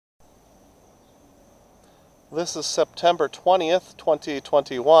This is September 20th,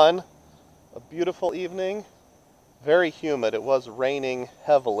 2021. A beautiful evening, very humid. It was raining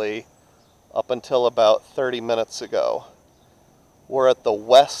heavily up until about 30 minutes ago. We're at the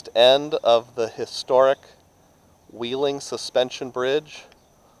west end of the historic Wheeling Suspension Bridge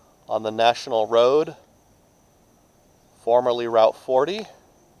on the National Road, formerly Route 40.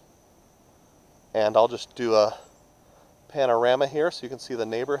 And I'll just do a panorama here so you can see the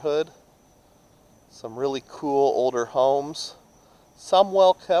neighborhood. Some really cool older homes, some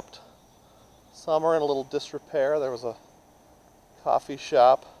well kept, some are in a little disrepair. There was a coffee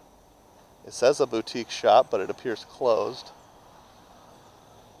shop. It says a boutique shop, but it appears closed.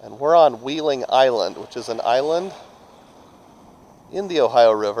 And we're on Wheeling Island, which is an island in the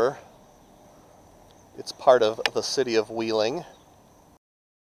Ohio River. It's part of the city of Wheeling.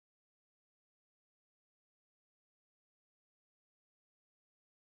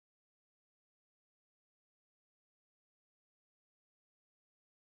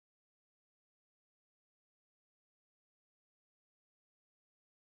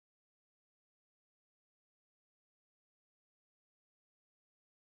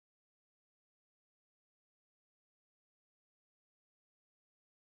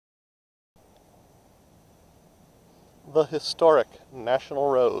 The historic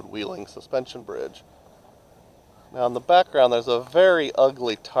National Road Wheeling Suspension Bridge. Now in the background there's a very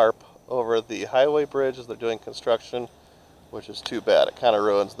ugly tarp over the highway bridge as they're doing construction, which is too bad. It kind of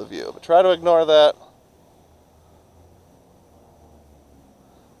ruins the view, but try to ignore that.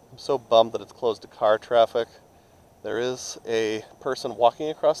 I'm so bummed that it's closed to car traffic. There is a person walking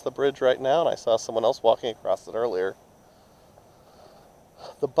across the bridge right now, and I saw someone else walking across it earlier.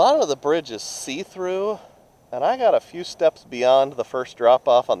 The bottom of the bridge is see-through, and I got a few steps beyond the first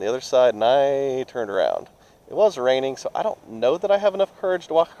drop-off on the other side, and I turned around. It was raining, so I don't know that I have enough courage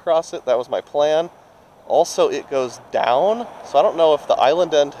to walk across it. That was my plan. Also, it goes down, so I don't know if the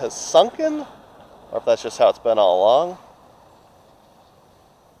island end has sunken, or if that's just how it's been all along.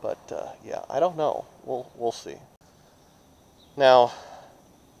 But yeah, I don't know. We'll see. Now,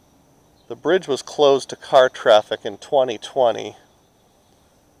 the bridge was closed to car traffic in 2020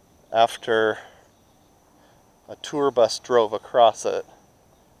 after a tour bus drove across it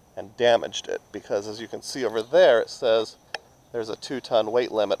and damaged it, because as you can see over there, it says there's a 2-ton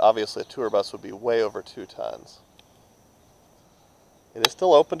weight limit. Obviously, a tour bus would be way over 2 tons. It is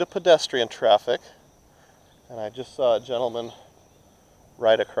still open to pedestrian traffic, and I just saw a gentleman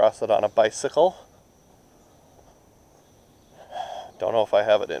ride across it on a bicycle. Don't know if I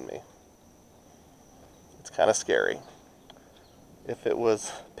have it in me. It's kind of scary. If it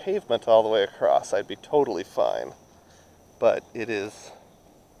was pavement all the way across, I'd be totally fine. But it is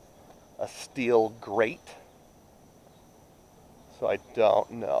a steel grate, so I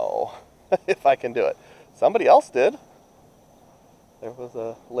don't know if I can do it. Somebody else did. There was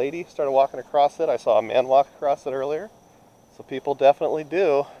a lady started walking across it. I saw a man walk across it earlier. So people definitely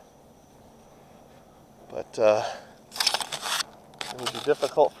do. But it would be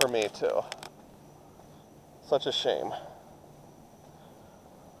difficult for me too. Such a shame.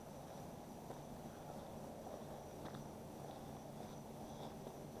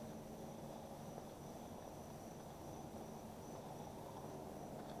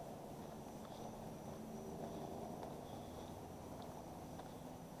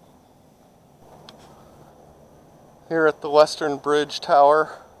 Here at the Western Bridge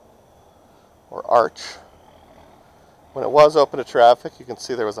Tower, or Arch, when it was open to traffic, you can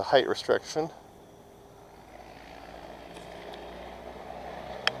see there was a height restriction.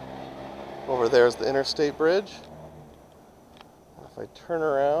 Over there is the Interstate Bridge. If I turn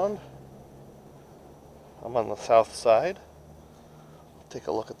around, I'm on the south side. I'll take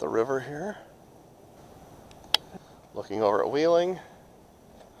a look at the river here. Looking over at Wheeling.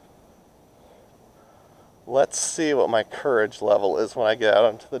 Let's see what my courage level is when I get out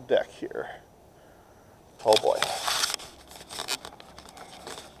onto the deck here. Oh boy.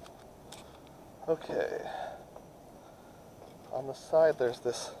 Okay. On the side there's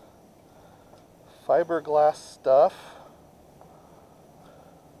this fiberglass stuff.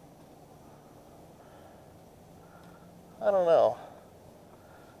 I don't know.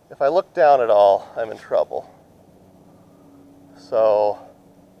 If I look down at all, I'm in trouble. So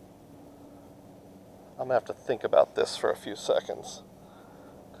I'm going to have to think about this for a few seconds,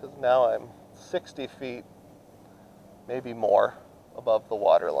 because now I'm 60 feet, maybe more, above the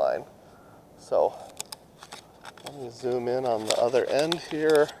water line. So let me zoom in on the other end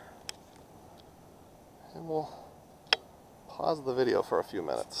here, and we'll pause the video for a few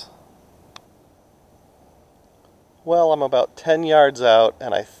minutes. Well, I'm about 10 yards out,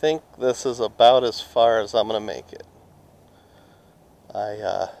 and I think this is about as far as I'm going to make it.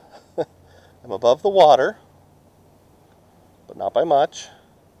 I'm above the water, but not by much.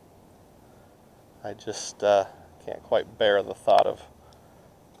 I just can't quite bear the thought of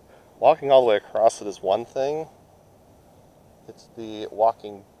walking all the way across it is one thing. It's the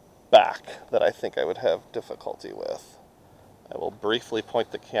walking back that I think I would have difficulty with. I will briefly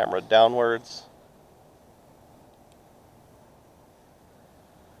point the camera downwards.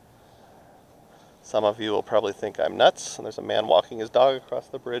 Some of you will probably think I'm nuts, and there's a man walking his dog across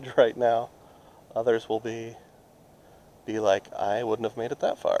the bridge right now. Others will be like, I wouldn't have made it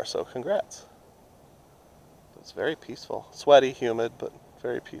that far, so congrats. It's very peaceful. Sweaty, humid, but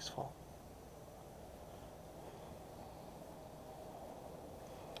very peaceful.